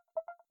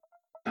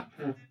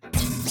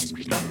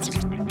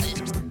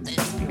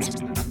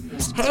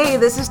Hey,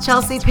 this is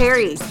Chelsea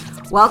Perry.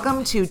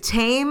 Welcome to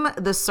Tame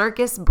the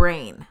Circus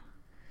Brain.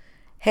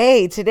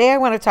 Hey, today I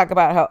want to talk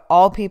about how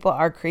all people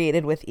are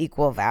created with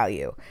equal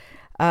value.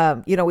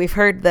 We've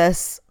heard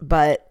this,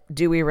 but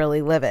do we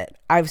really live it?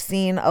 I've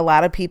seen a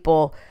lot of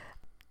people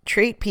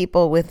treat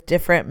people with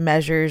different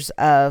measures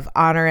of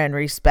honor and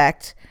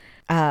respect.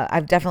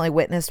 I've definitely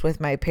witnessed with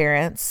my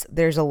parents,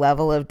 there's a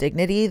level of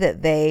dignity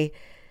that they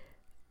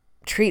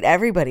treat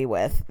everybody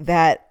with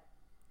that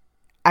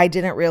I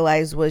didn't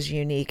realize was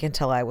unique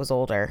until I was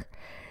older,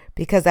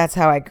 because that's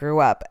how I grew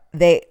up.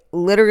 They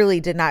literally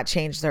did not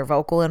change their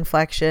vocal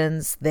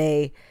inflections.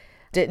 They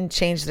didn't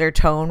change their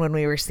tone when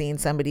we were seeing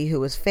somebody who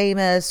was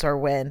famous, or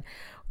when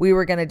we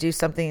were going to do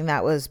something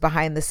that was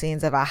behind the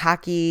scenes of a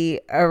hockey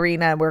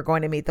arena and we're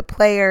going to meet the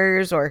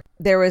players, or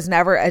there was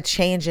never a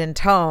change in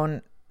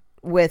tone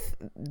with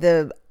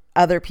the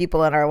other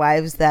people in our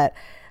lives that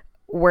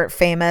weren't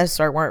famous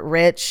or weren't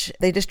rich.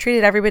 They just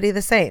treated everybody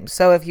the same.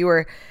 So if you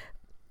were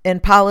in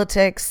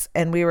politics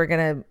and we were going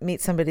to meet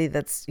somebody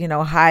that's,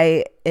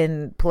 high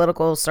in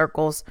political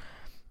circles,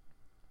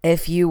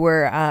 if you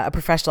were a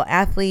professional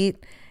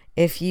athlete,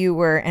 if you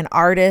were an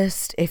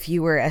artist, if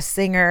you were a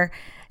singer,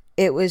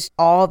 it was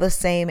all the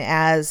same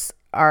as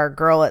our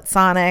girl at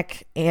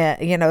Sonic. And,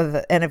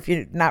 and if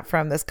you're not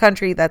from this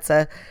country, that's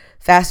a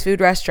fast food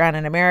restaurant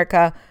in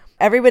America.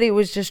 Everybody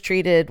was just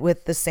treated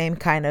with the same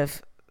kind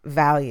of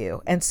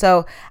value. And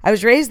so I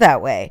was raised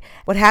that way.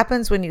 What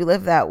happens when you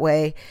live that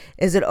way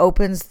is it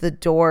opens the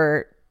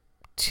door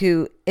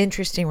to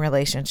interesting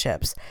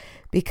relationships,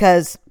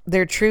 because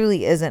there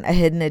truly isn't a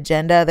hidden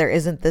agenda. There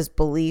isn't this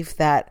belief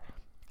that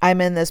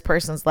I'm in this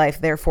person's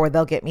life, therefore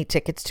they'll get me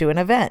tickets to an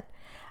event.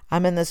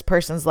 I'm in this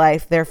person's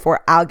life,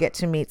 therefore I'll get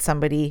to meet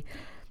somebody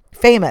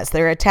famous.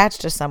 They're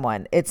attached to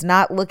someone. It's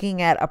not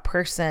looking at a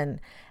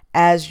person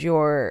as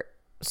your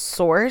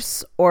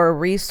source or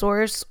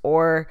resource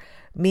or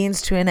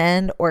means to an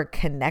end or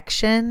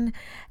connection.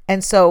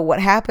 And so what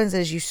happens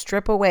is you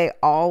strip away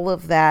all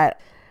of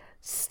that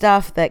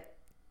stuff that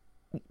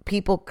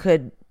people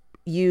could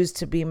use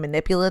to be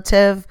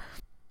manipulative.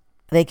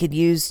 They could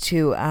use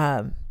to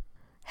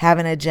have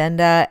an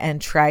agenda and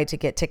try to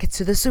get tickets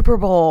to the Super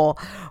Bowl,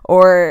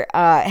 or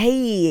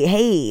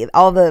hey,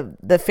 all the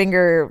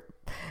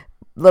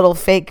little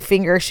fake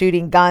finger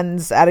shooting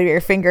guns out of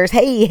your fingers.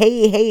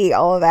 Hey,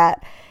 all of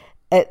that.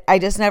 I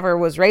just never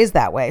was raised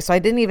that way. So I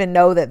didn't even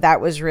know that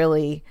was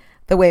really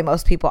the way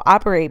most people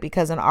operate,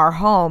 because in our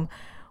home,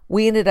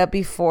 we ended up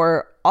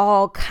before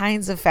all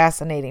kinds of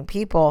fascinating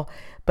people,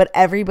 but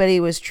everybody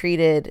was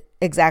treated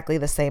exactly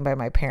the same by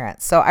my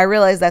parents. So I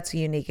realized that's a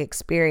unique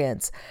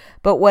experience.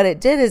 But what it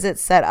did is it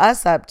set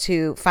us up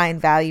to find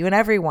value in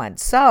everyone.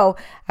 So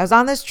I was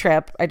on this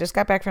trip. I just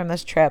got back from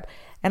this trip,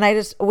 and I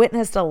just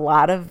witnessed a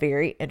lot of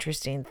very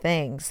interesting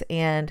things.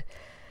 And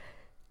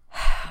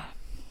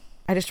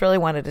I just really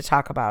wanted to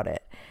talk about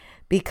it,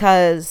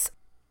 because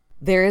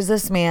there is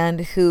this man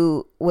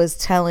who was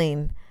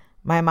telling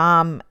my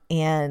mom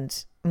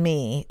and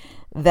me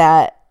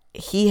that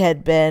he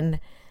had been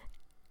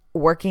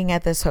working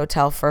at this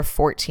hotel for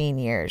 14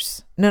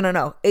 years.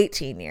 No,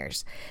 18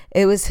 years.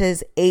 It was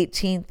his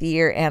 18th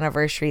year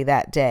anniversary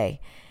that day.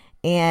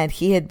 And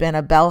he had been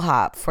a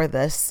bellhop for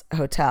this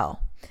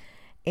hotel.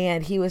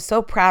 And he was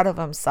so proud of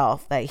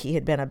himself that he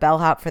had been a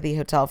bellhop for the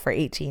hotel for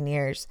 18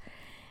 years.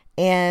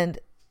 And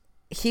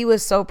he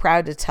was so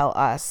proud to tell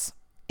us,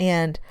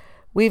 and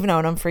we've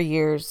known him for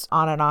years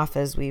on and off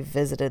as we've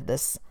visited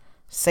this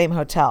same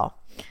hotel.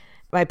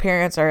 My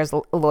parents are as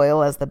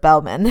loyal as the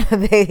bellmen.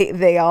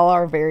 They all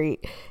are very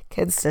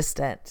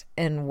consistent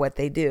in what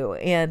they do.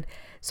 And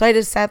so I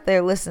just sat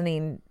there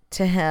listening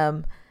to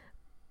him.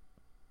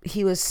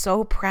 He was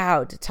so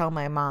proud to tell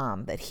my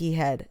mom that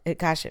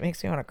it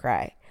makes me want to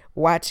cry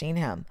watching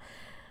him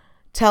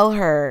tell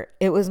her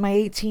it was my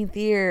 18th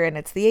year, and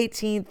it's the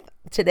 18th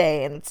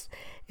today, and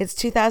it's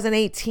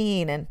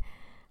 2018. And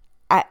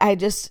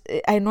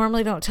I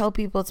normally don't tell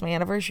people it's my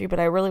anniversary, but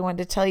I really wanted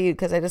to tell you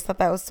because I just thought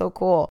that was so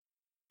cool.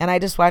 And I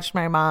just watched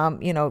my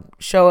mom,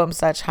 show him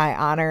such high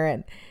honor.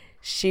 And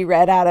she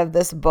read out of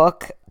this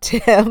book to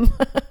him.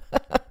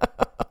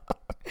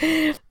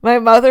 My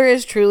mother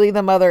is truly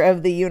the mother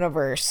of the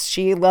universe.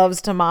 She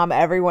loves to mom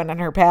everyone in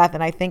her path.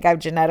 And I think I've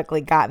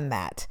genetically gotten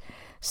that.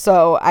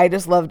 So I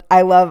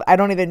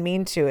don't even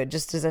mean to, it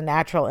just is a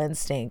natural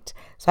instinct.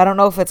 So I don't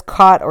know if it's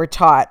caught or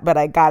taught, but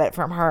I got it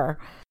from her.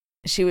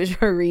 She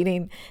was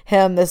reading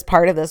him this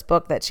part of this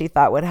book that she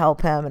thought would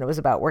help him. And it was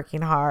about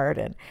working hard,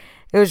 and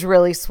it was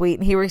really sweet,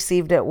 and he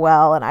received it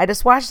well. And I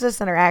just watched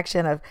this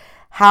interaction of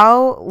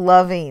how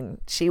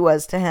loving she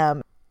was to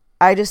him.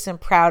 I just am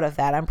proud of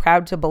that. I'm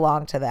proud to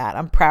belong to that.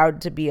 I'm proud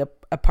to be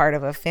a part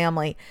of a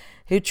family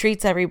who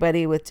treats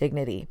everybody with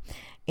dignity.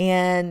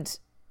 And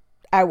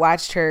I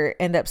watched her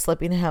end up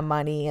slipping him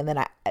money, and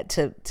then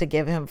to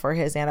give him for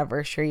his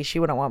anniversary. She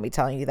wouldn't want me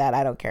telling you that.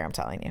 I don't care. I'm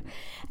telling you.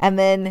 And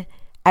then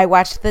I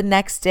watched the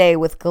next day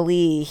with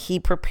glee. He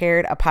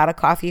prepared a pot of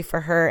coffee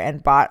for her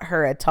and bought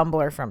her a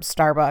tumbler from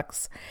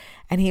Starbucks.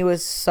 And he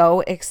was so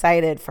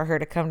excited for her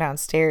to come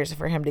downstairs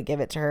for him to give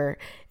it to her.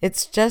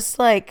 It's just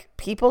like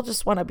people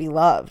just want to be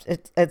loved.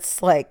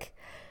 It's like,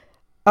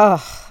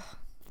 ugh.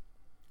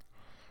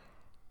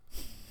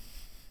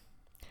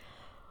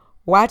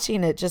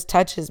 Watching it just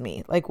touches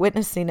me, like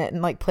witnessing it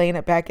and like playing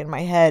it back in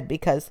my head,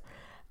 because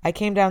I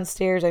came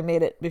downstairs. I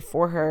made it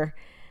before her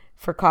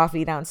for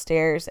coffee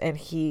downstairs, and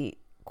he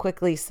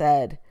quickly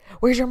said,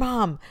 "Where's your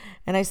mom?"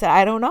 And I said,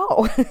 "I don't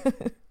know."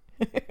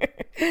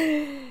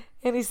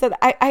 And he said,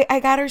 I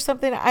got her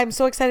something. I'm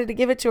so excited to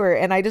give it to her.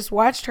 And I just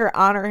watched her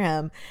honor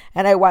him,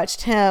 and I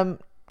watched him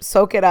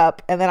soak it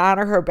up and then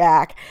honor her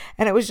back.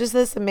 And it was just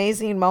this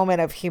amazing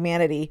moment of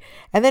humanity.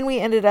 And then we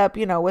ended up,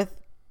 with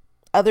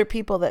other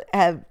people that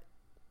have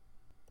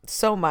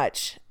so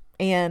much.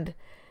 And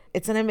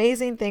it's an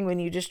amazing thing when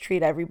you just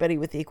treat everybody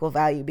with equal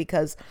value,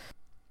 because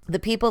the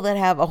people that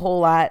have a whole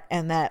lot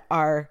and that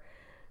are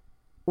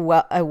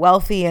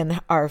wealthy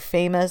and are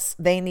famous,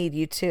 they need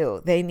you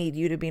too. They need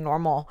you to be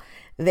normal.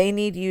 They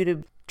need you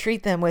to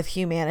treat them with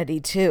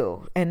humanity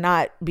too, and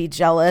not be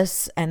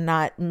jealous and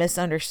not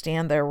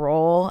misunderstand their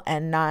role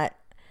and not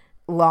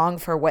long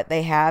for what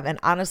they have, and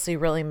honestly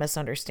really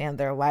misunderstand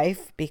their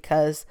life,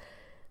 because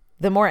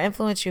the more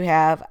influence you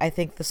have, I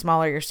think the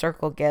smaller your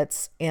circle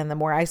gets and the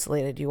more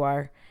isolated you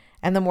are,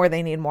 and the more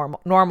they need more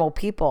normal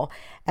people.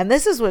 And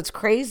this is what's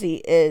crazy,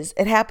 is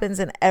it happens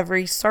in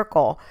every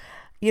circle.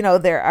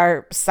 There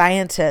are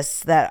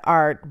scientists that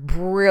are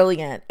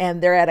brilliant,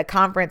 and they're at a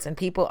conference and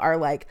people are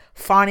like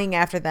fawning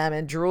after them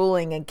and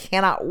drooling and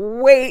cannot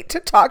wait to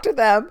talk to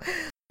them.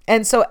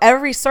 And so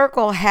every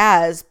circle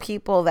has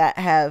people that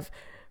have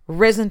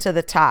risen to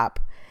the top,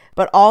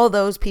 but all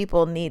those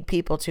people need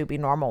people to be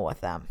normal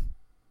with them.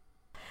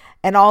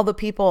 And all the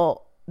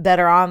people that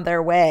are on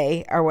their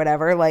way or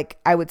whatever, like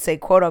I would say,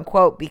 quote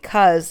unquote,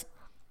 because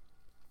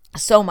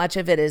so much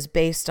of it is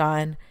based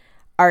on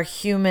our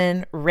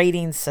human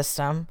rating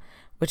system,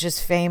 which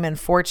is fame and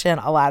fortune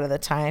a lot of the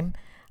time.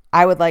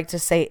 I would like to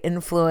say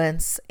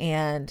influence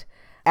and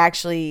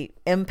actually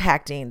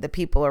impacting the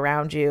people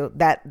around you.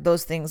 That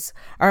those things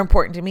are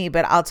important to me.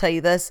 But I'll tell you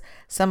this,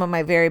 some of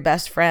my very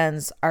best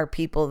friends are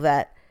people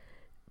that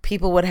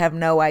people would have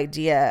no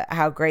idea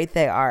how great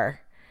they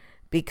are,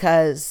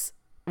 because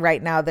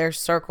right now their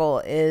circle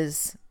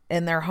is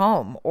in their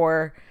home,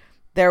 or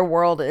their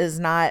world is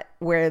not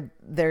where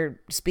they're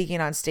speaking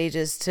on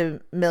stages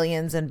to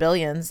millions and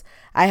billions.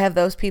 I have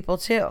those people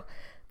too.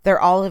 They're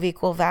all of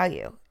equal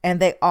value, and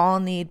they all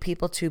need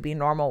people to be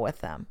normal with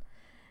them.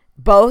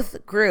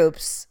 Both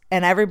groups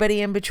and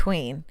everybody in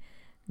between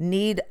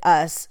need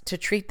us to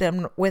treat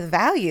them with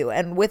value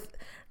and with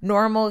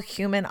normal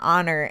human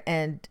honor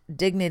and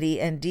dignity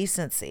and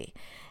decency.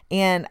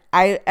 And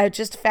I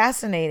just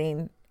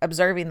fascinating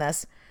observing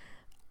this.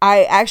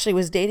 I actually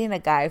was dating a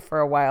guy for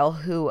a while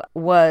who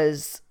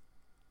was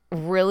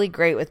really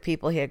great with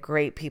people. He had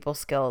great people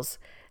skills,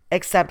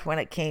 except when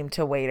it came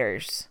to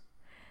waiters.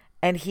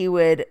 And he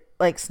would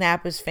like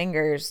snap his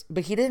fingers,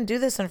 but he didn't do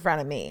this in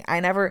front of me.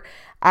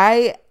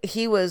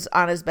 He was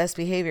on his best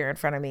behavior in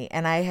front of me.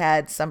 And I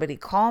had somebody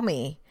call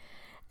me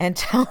and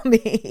tell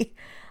me,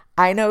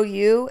 I know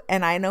you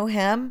and I know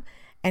him,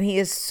 and he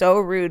is so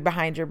rude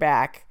behind your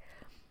back.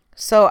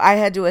 So I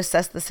had to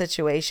assess the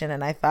situation,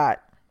 and I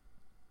thought,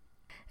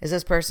 is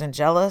this person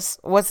jealous?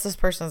 What's this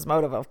person's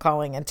motive of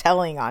calling and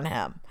telling on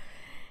him?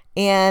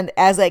 And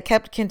as I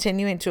kept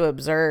continuing to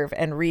observe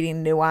and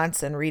reading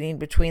nuance and reading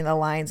between the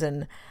lines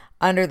and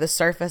under the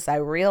surface, I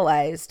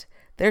realized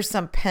there's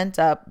some pent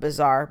up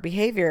bizarre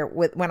behavior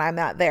when I'm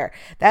not there.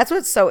 That's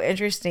what's so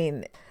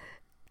interesting.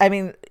 I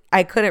mean,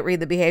 I couldn't read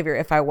the behavior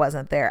if I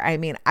wasn't there. I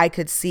mean, I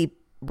could see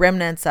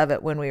remnants of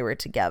it when we were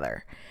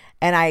together.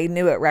 And I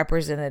knew it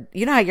represented,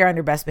 you know how you're on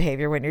your best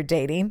behavior when you're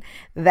dating?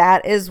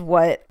 That is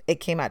what it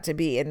came out to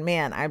be. And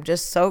man, I'm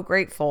just so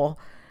grateful.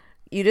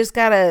 You just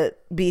got to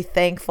be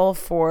thankful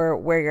for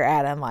where you're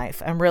at in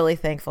life. I'm really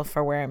thankful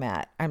for where I'm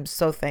at. I'm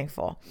so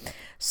thankful.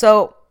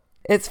 So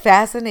it's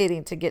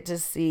fascinating to get to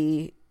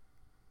see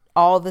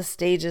all the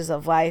stages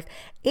of life.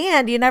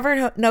 And you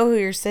never know who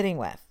you're sitting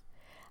with.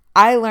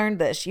 I learned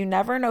this. You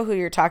never know who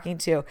you're talking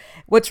to.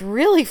 What's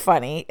really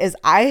funny is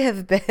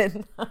I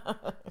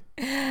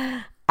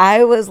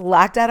was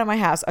locked out of my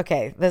house.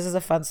 Okay, this is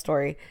a fun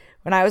story.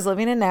 When I was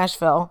living in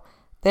Nashville,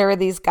 there were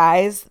these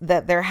guys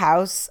that their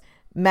house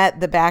met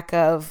the back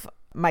of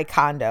my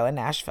condo in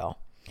Nashville,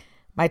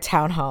 my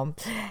townhome.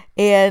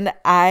 And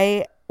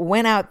I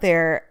went out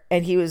there,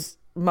 and he was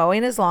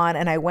mowing his lawn,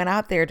 and I went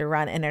out there to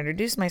run and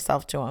introduce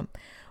myself to him.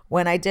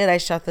 When I did, I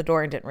shut the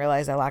door and didn't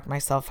realize I locked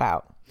myself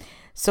out.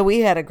 So we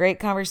had a great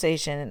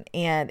conversation,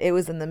 and it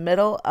was in the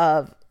middle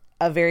of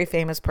a very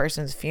famous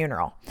person's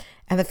funeral,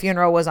 and the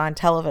funeral was on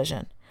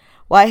television.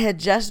 Well, I had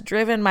just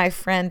driven my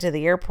friend to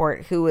the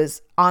airport who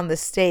was on the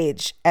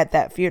stage at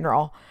that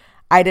funeral.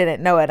 I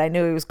didn't know it. I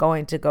knew he was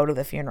going to go to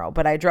the funeral,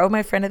 but I drove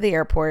my friend to the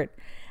airport,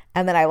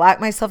 and then I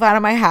locked myself out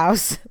of my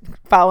house.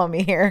 Follow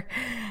me here.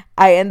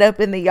 I end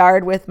up in the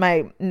yard with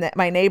my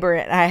neighbor,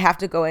 and I have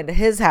to go into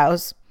his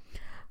house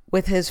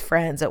with his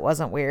friends. It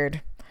wasn't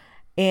weird.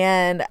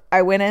 And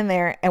I went in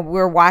there and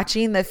we're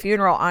watching the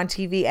funeral on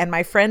TV, and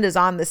my friend is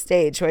on the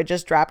stage who I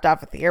just dropped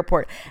off at the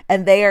airport,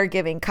 and they are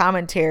giving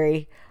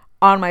commentary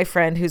on my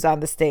friend who's on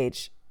the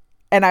stage.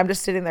 And I'm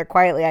just sitting there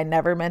quietly. I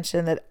never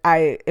mentioned that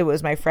it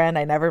was my friend.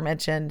 I never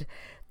mentioned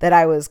that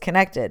I was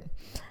connected.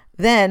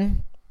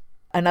 Then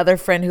another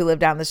friend who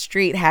lived down the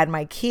street had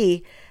my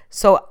key.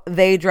 So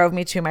they drove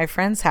me to my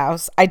friend's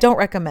house. I don't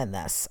recommend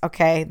this.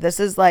 Okay. This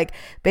is like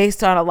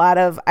based on a lot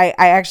of, I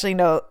actually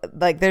know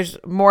like there's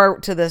more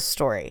to this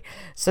story.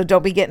 So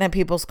don't be getting in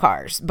people's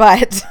cars,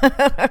 but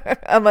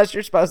unless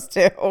you're supposed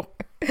to.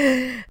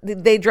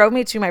 They drove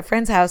me to my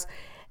friend's house,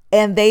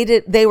 and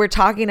they were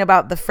talking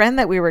about the friend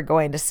that we were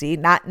going to see,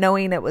 not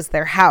knowing it was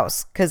their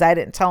house because I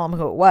didn't tell them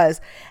who it was.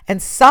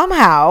 And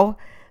somehow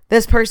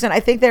this person,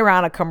 I think they were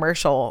on a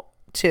commercial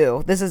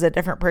too. This is a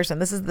different person.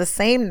 This is the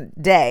same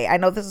day. I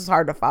know this is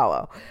hard to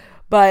follow,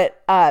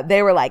 but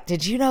they were like,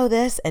 did you know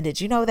this? And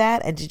did you know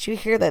that? And did you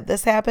hear that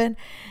this happened?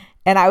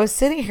 And I was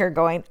sitting here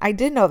going, I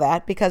did know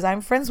that because I'm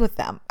friends with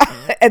them.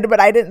 But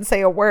I didn't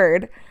say a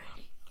word.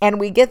 And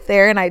we get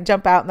there and I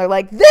jump out and they're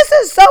like, this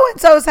is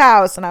so-and-so's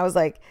house. And I was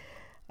like,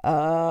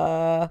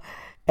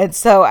 and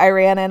so I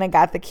ran in and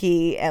got the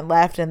key and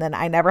left. And then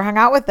I never hung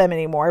out with them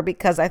anymore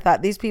because I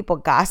thought these people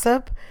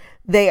gossip.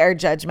 They are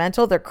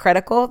judgmental. They're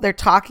critical. They're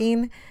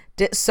talking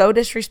so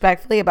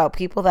disrespectfully about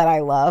people that I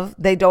love.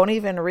 They don't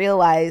even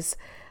realize.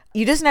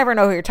 You just never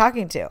know who you're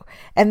talking to.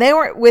 And they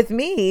weren't with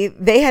me.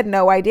 They had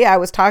no idea. I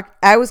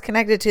was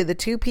connected to the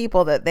two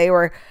people that they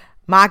were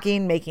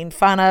mocking, making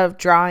fun of,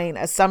 drawing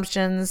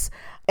assumptions.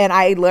 And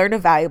I learned a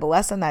valuable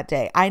lesson that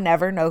day. I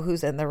never know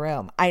who's in the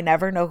room. I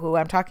never know who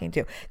I'm talking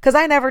to because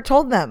I never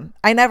told them.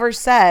 I never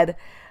said,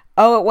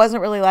 oh, it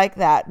wasn't really like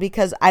that,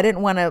 because I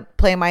didn't want to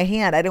play my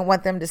hand. I didn't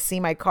want them to see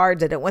my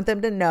cards. I didn't want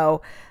them to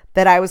know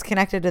that I was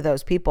connected to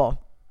those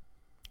people.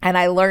 And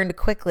I learned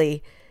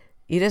quickly,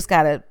 you just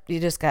gotta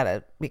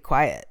be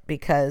quiet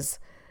because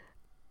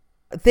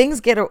things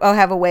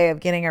have a way of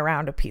getting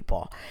around to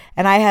people.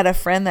 And I had a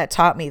friend that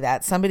taught me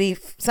that.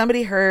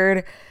 Somebody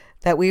heard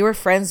that we were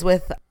friends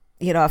with,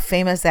 a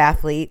famous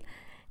athlete,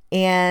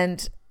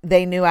 and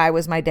they knew I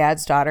was my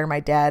dad's daughter. My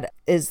dad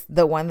is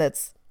the one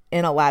that's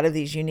in a lot of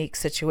these unique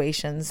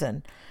situations,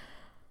 and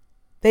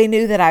they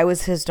knew that I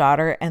was his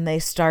daughter, and they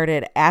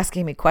started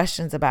asking me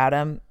questions about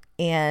him.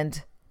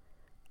 And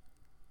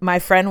my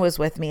friend was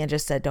with me and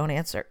just said, don't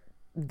answer.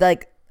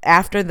 Like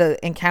after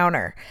the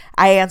encounter,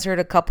 I answered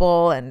a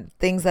couple and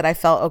things that I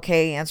felt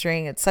okay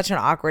answering. It's such an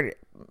awkward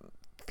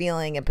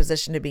feeling and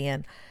position to be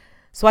in.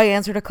 So I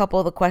answered a couple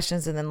of the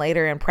questions, and then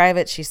later in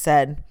private, she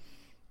said,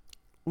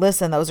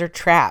 listen, those are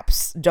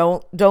traps.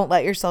 Don't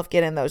let yourself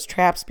get in those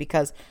traps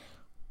because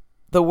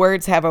the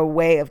words have a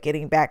way of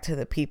getting back to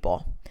the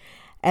people.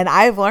 And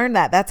I've learned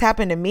that that's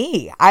happened to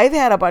me. I've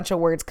had a bunch of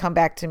words come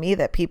back to me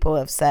that people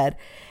have said,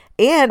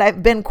 and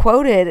I've been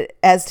quoted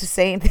as to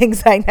saying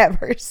things I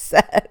never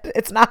said.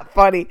 It's not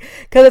funny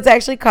because it's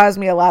actually caused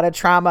me a lot of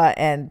trauma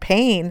and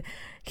pain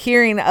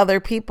hearing other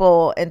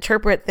people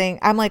interpret things.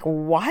 I'm like,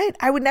 what?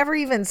 I would never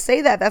even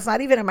say that. That's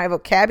not even in my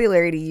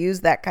vocabulary to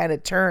use that kind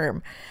of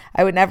term.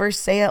 I would never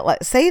say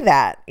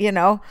that.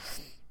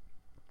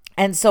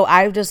 And so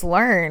I've just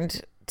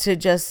learned to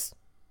just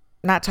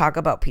not talk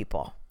about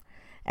people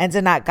and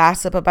to not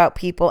gossip about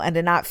people and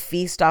to not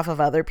feast off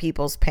of other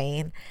people's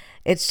pain.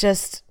 It's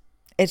just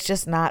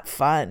not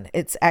fun.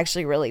 It's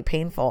actually really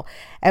painful.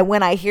 And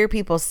when I hear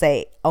people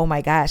say, oh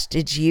my gosh,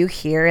 did you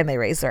hear? And they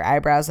raise their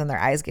eyebrows and their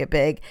eyes get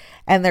big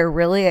and they're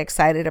really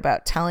excited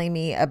about telling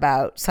me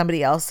about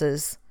somebody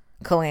else's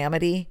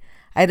calamity.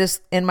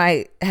 In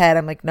my head,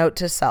 I'm like, note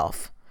to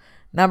self.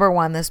 Number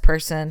one, this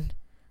person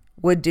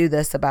would do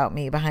this about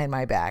me behind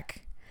my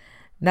back.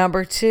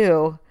 Number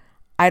two,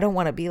 I don't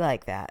want to be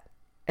like that.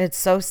 It's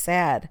so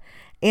sad.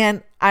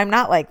 And I'm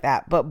not like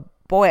that, but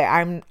boy,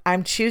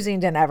 I'm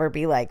choosing to never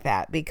be like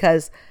that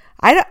because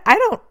I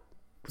don't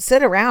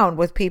sit around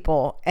with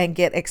people and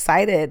get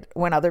excited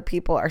when other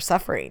people are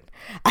suffering.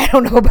 I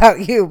don't know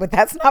about you, but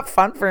that's not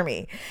fun for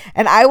me.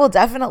 And I will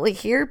definitely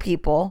hear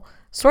people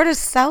sort of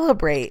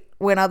celebrate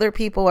when other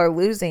people are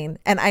losing.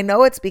 And I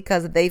know it's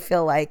because they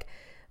feel like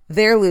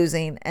they're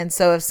losing. And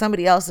so if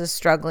somebody else is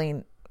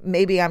struggling,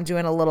 maybe I'm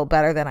doing a little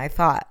better than I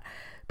thought.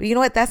 But you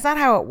know what? That's not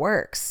how it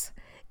works.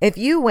 If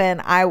you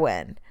win, I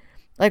win.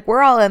 Like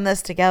we're all in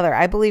this together.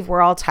 I believe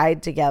we're all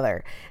tied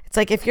together. It's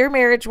like if your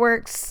marriage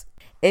works,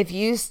 if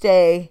you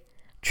stay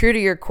true to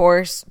your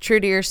course, true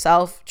to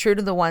yourself, true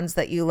to the ones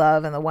that you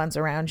love and the ones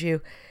around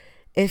you,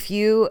 if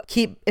you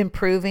keep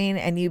improving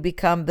and you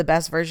become the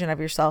best version of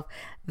yourself,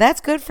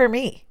 that's good for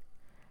me.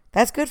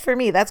 That's good for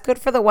me. That's good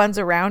for the ones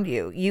around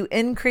you. You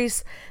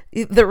increase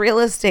the real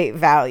estate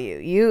value.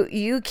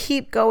 You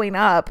keep going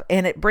up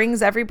and it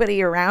brings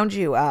everybody around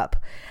you up.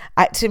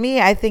 To me,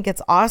 I think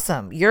it's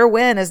awesome. Your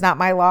win is not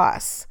my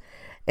loss.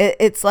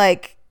 It's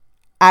like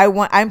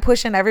I'm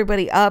pushing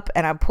everybody up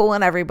and I'm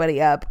pulling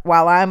everybody up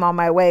while I'm on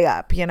my way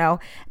up,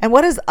 And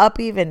what does up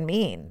even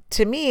mean?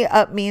 To me,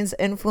 up means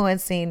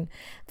influencing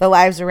the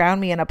lives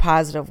around me in a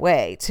positive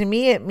way. To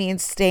me, it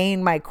means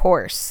staying my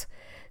course.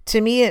 To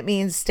me, it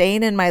means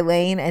staying in my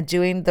lane and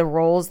doing the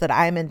roles that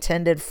I'm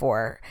intended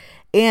for.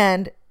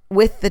 And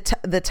with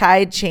the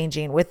tide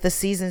changing, with the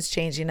seasons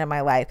changing in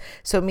my life.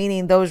 So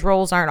meaning those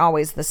roles aren't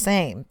always the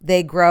same.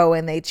 They grow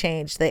and they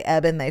change, they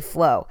ebb and they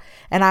flow.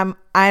 And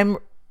I'm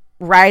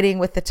riding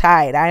with the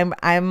tide.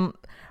 I'm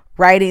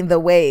riding the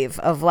wave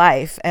of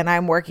life, and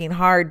I'm working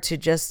hard to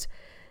just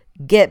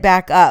get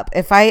back up.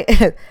 If I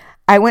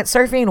went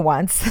surfing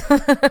once.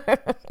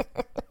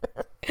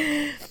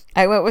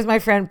 I went with my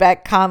friend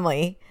Beck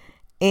Conley,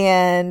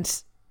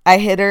 and I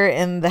hit her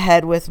in the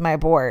head with my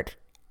board.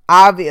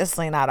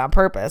 Obviously not on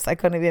purpose. I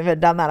couldn't have even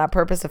done that on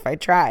purpose if I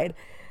tried.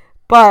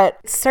 But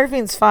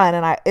surfing's fun,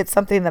 and it's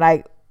something that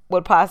I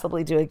would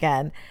possibly do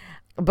again.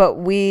 But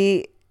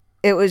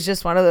it was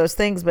just one of those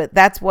things. But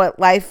that's what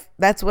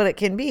it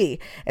can be.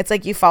 It's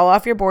like you fall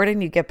off your board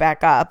and you get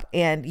back up,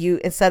 and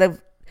you, instead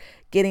of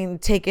getting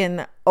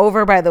taken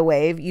over by the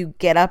wave, you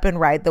get up and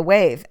ride the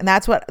wave. And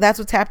that's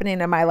what's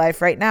happening in my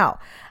life right now.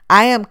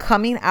 I am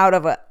coming out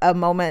of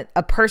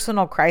a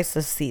personal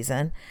crisis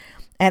season,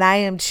 and I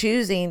am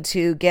choosing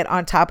to get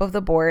on top of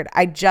the board.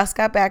 I just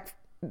got back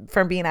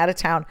from being out of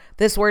town.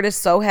 This word is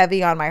so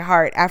heavy on my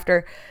heart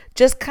after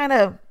just kind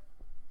of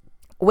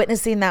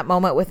witnessing that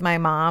moment with my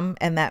mom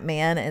and that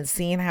man, and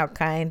seeing how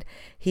kind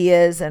he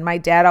is. And my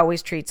dad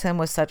always treats him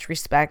with such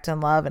respect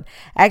and love. And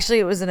actually,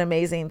 it was an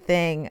amazing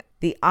thing,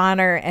 the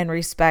honor and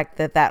respect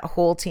that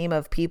whole team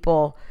of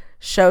people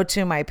showed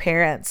to my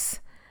parents.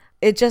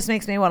 It just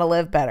makes me want to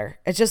live better.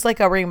 It's just like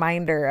a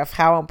reminder of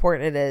how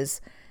important it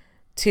is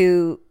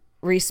to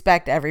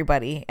respect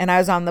everybody. And I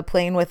was on the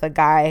plane with a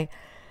guy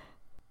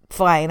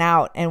flying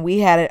out, and we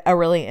had a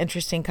really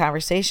interesting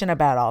conversation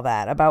about all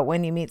that, about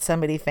when you meet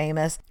somebody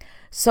famous.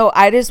 So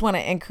I just want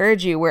to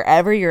encourage you,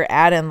 wherever you're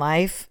at in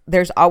life,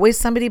 there's always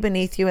somebody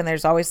beneath you, and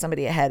there's always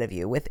somebody ahead of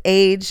you, with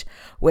age,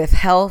 with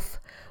health,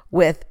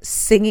 with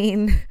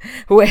singing,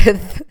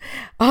 with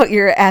all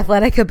your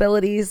athletic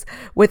abilities,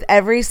 with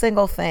every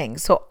single thing.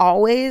 So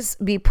always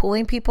be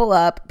pulling people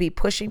up, be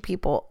pushing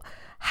people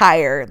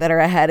higher that are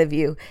ahead of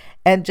you,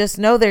 and just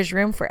know there's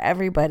room for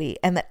everybody,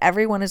 and that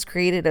everyone is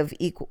created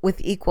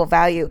with equal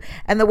value.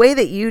 And the way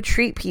that you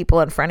treat people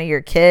in front of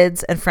your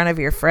kids, in front of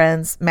your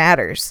friends,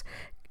 matters.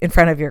 In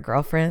front of your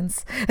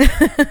girlfriends,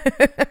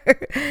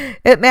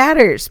 it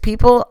matters.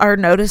 People are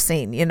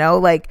noticing,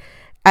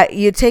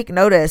 you take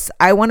notice.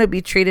 I want to be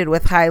treated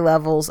with high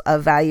levels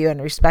of value and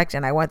respect,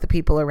 and I want the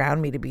people around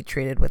me to be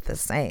treated with the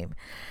same.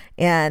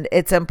 And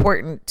it's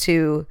important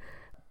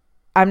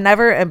I'm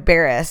never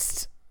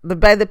embarrassed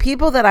by the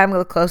people that I'm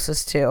the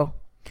closest to.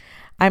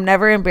 I'm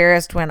never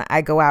embarrassed when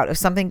I go out. If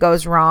something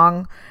goes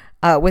wrong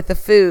with the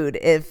food,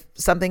 if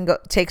something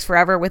takes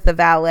forever with the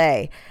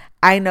valet,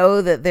 I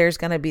know that there's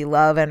going to be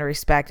love and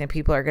respect, and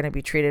people are going to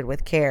be treated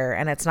with care.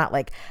 And it's not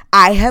like,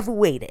 I have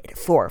waited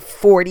for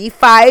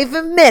 45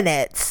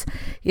 minutes,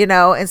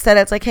 instead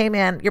it's like, hey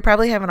man, you're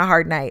probably having a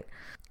hard night.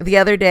 The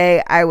other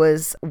day I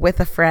was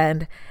with a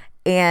friend,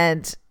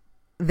 and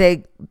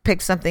they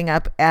picked something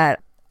up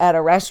at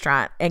a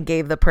restaurant and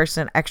gave the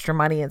person extra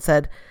money and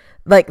said,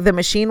 like, the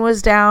machine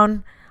was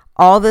down,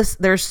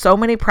 there's so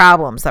many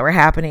problems that were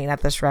happening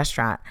at this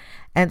restaurant.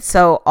 And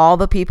so all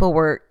the people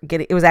were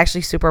it was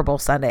actually Super Bowl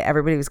Sunday.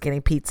 Everybody was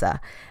getting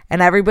pizza,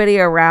 and everybody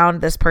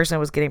around this person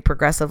was getting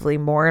progressively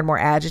more and more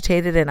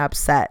agitated and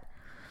upset.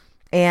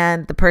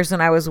 And the person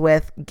I was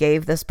with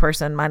gave this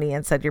person money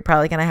and said, you're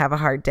probably going to have a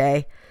hard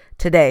day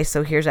today,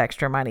 so here's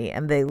extra money.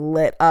 And they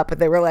lit up, and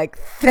they were like,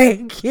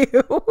 thank you.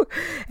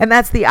 And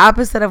that's the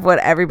opposite of what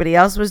everybody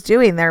else was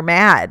doing. They're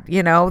mad,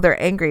 they're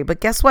angry.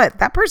 But guess what?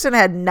 That person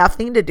had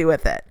nothing to do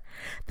with it.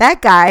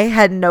 That guy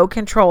had no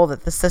control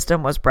that the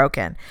system was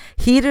broken.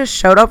 He just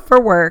showed up for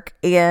work,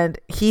 and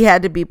he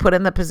had to be put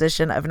in the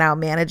position of now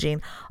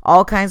managing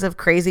all kinds of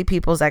crazy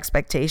people's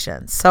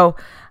expectations. So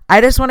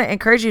I just want to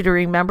encourage you to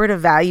remember to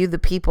value the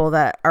people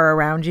that are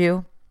around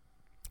you,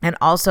 and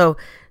also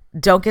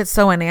don't get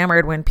so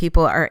enamored when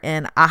people are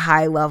in a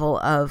high level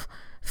of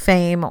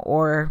fame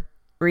or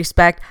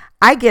respect.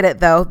 I get it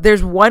though.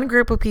 There's one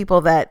group of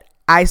people that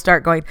I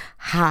start going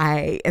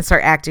hi and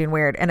start acting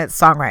weird, and it's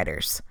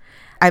songwriters.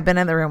 I've been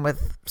in the room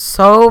with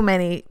so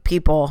many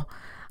people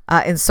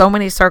in so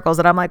many circles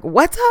that I'm like,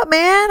 what's up,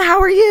 man? How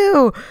are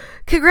you?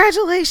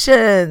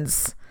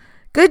 Congratulations.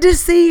 Good to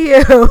see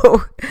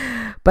you.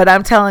 But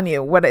I'm telling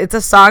you, when it's a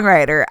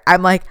songwriter,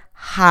 I'm like,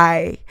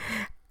 hi.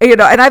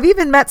 And I've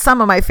even met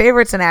some of my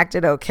favorites and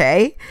acted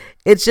okay.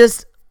 It's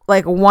just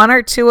like one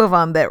or two of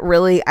them that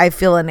really I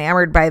feel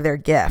enamored by their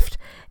gift.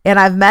 And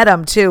I've met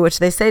them too, which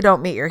they say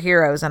don't meet your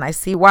heroes. And I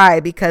see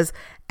why, because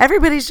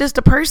everybody's just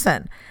a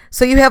person.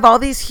 So you have all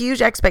these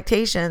huge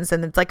expectations,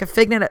 and it's like a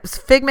figment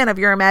of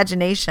your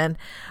imagination,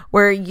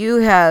 where you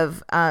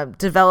have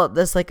developed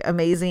this like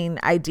amazing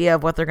idea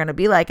of what they're going to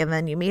be like. And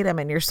then you meet them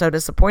and you're so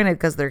disappointed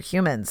because they're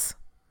humans.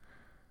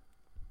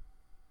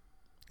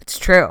 It's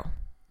true.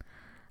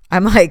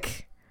 I'm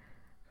like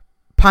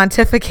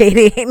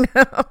pontificating.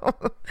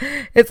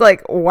 It's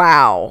like,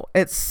 wow,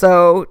 it's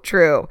so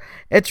true.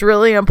 It's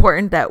really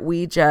important that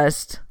we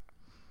just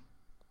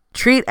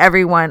Treat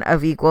everyone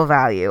of equal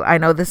value. I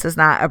know this is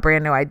not a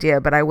brand new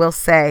idea, but I will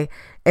say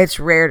it's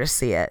rare to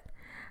see it.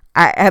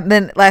 And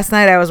then last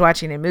night I was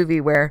watching a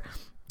movie where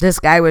this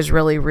guy was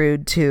really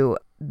rude to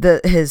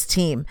his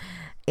team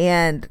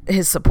and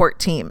his support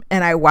team.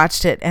 And I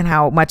watched it and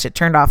how much it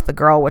turned off the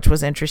girl, which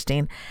was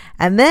interesting.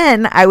 And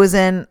then I was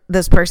in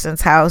this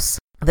person's house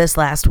this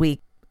last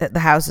week. The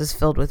house is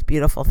filled with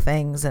beautiful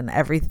things and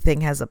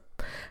everything has a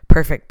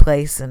perfect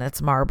place and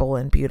it's marble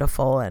and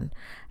beautiful and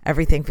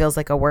everything feels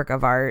like a work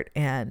of art.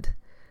 And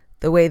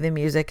the way the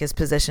music is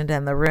positioned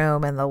in the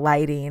room and the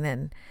lighting,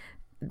 and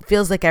it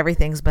feels like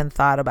everything's been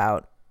thought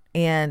about.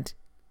 And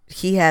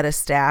he had a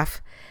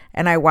staff,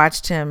 and I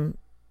watched him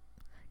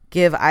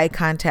give eye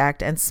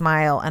contact and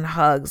smile and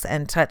hugs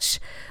and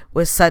touch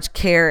with such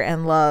care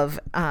and love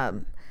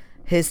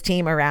his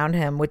team around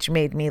him, which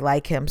made me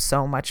like him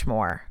so much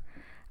more.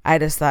 I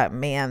just thought,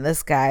 man,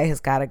 this guy has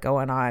got it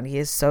going on. He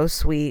is so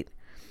sweet.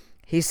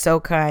 He's so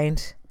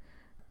kind.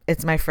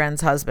 It's my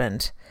friend's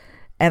husband.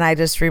 And I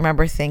just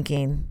remember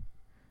thinking,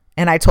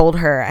 and I told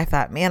her, I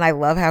thought, man, I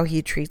love how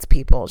he treats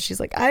people. She's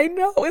like, I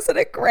know, isn't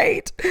it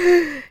great?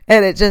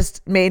 And it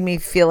just made me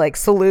feel like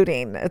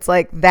saluting. It's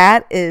like,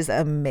 that is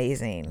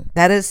amazing.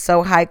 That is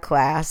so high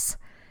class.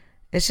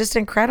 It's just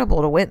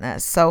incredible to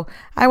witness. So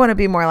I want to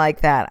be more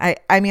like that.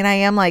 I mean, I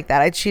am like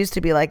that. I choose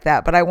to be like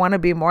that, but I want to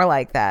be more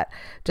like that.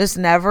 Just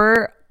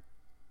never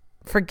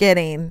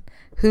forgetting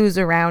who's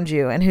around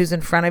you and who's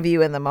in front of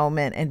you in the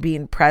moment and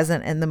being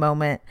present in the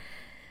moment.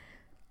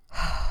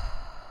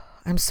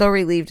 I'm so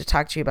relieved to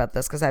talk to you about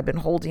this because I've been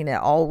holding it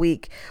all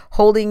week,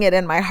 holding it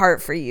in my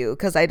heart for you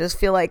because I just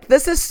feel like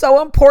this is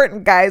so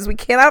important, guys. We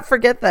cannot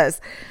forget this.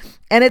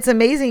 And it's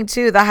amazing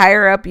too. The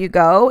higher up you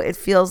go, it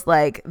feels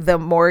like the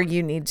more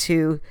you need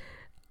to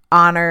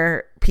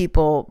honor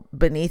people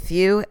beneath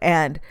you.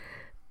 And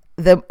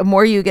the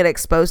more you get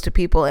exposed to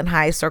people in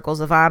high circles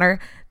of honor,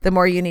 the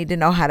more you need to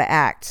know how to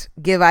act.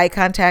 Give eye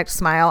contact,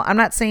 smile. I'm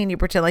not saying you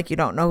pretend like you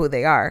don't know who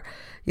they are.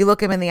 You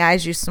look them in the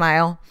eyes, you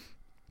smile.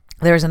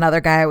 There was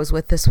another guy I was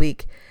with this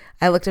week.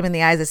 I looked him in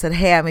the eyes. I said,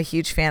 hey, I'm a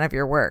huge fan of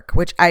your work,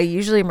 which I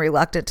usually am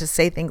reluctant to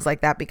say things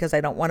like that because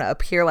I don't want to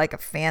appear like a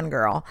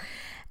fangirl.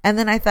 And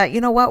then I thought,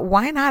 you know what?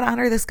 Why not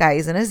honor this guy?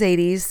 He's in his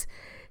 80s.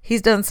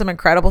 He's done some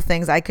incredible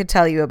things. I could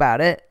tell you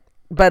about it,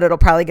 but it'll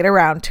probably get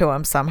around to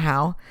him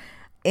somehow.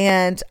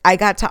 And I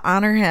got to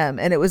honor him.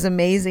 And it was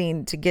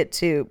amazing to get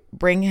to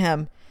bring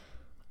him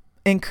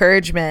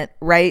encouragement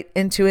right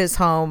into his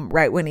home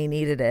right when he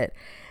needed it.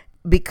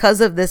 Because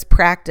of this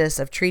practice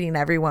of treating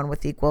everyone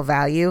with equal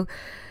value,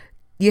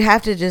 you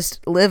have to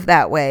just live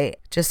that way.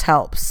 It just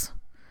helps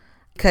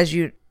because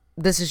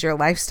this is your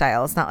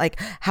lifestyle. It's not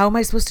like, how am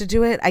I supposed to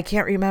do it? I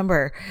can't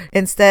remember.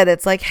 Instead,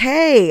 it's like,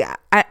 hey,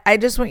 I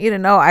just want you to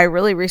know I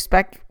really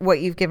respect what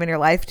you've given your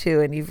life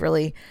to, and you've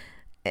really,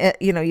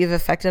 you've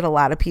affected a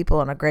lot of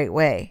people in a great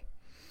way.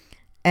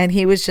 And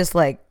he was just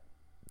like,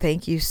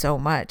 thank you so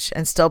much,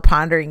 and still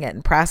pondering it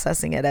and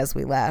processing it as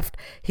we left.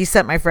 He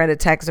sent my friend a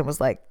text and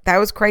was like, that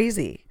was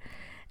crazy.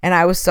 And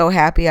I was so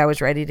happy. I was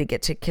ready to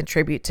get to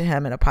contribute to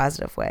him in a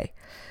positive way.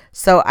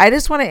 So I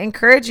just want to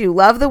encourage you.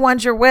 Love the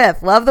ones you're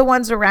with. Love the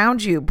ones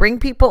around you. Bring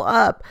people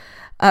up.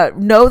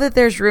 Know that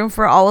there's room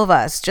for all of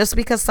us. Just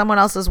because someone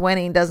else is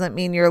winning doesn't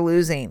mean you're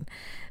losing.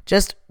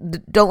 Just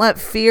don't let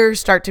fear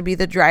start to be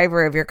the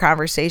driver of your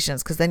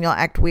conversations, because then you'll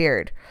act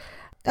weird.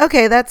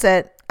 Okay, that's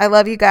it. I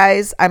love you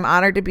guys. I'm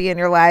honored to be in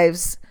your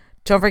lives.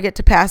 Don't forget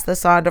to pass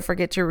this on. Don't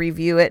forget to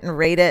review it and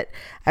rate it.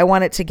 I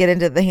want it to get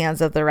into the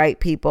hands of the right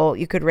people.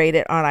 You could rate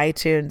it on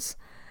iTunes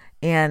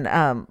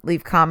and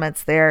leave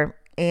comments there.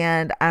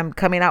 And I'm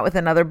coming out with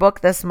another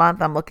book this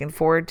month. I'm looking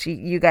forward to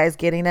you guys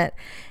getting it.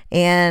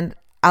 And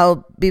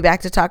I'll be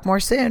back to talk more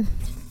soon.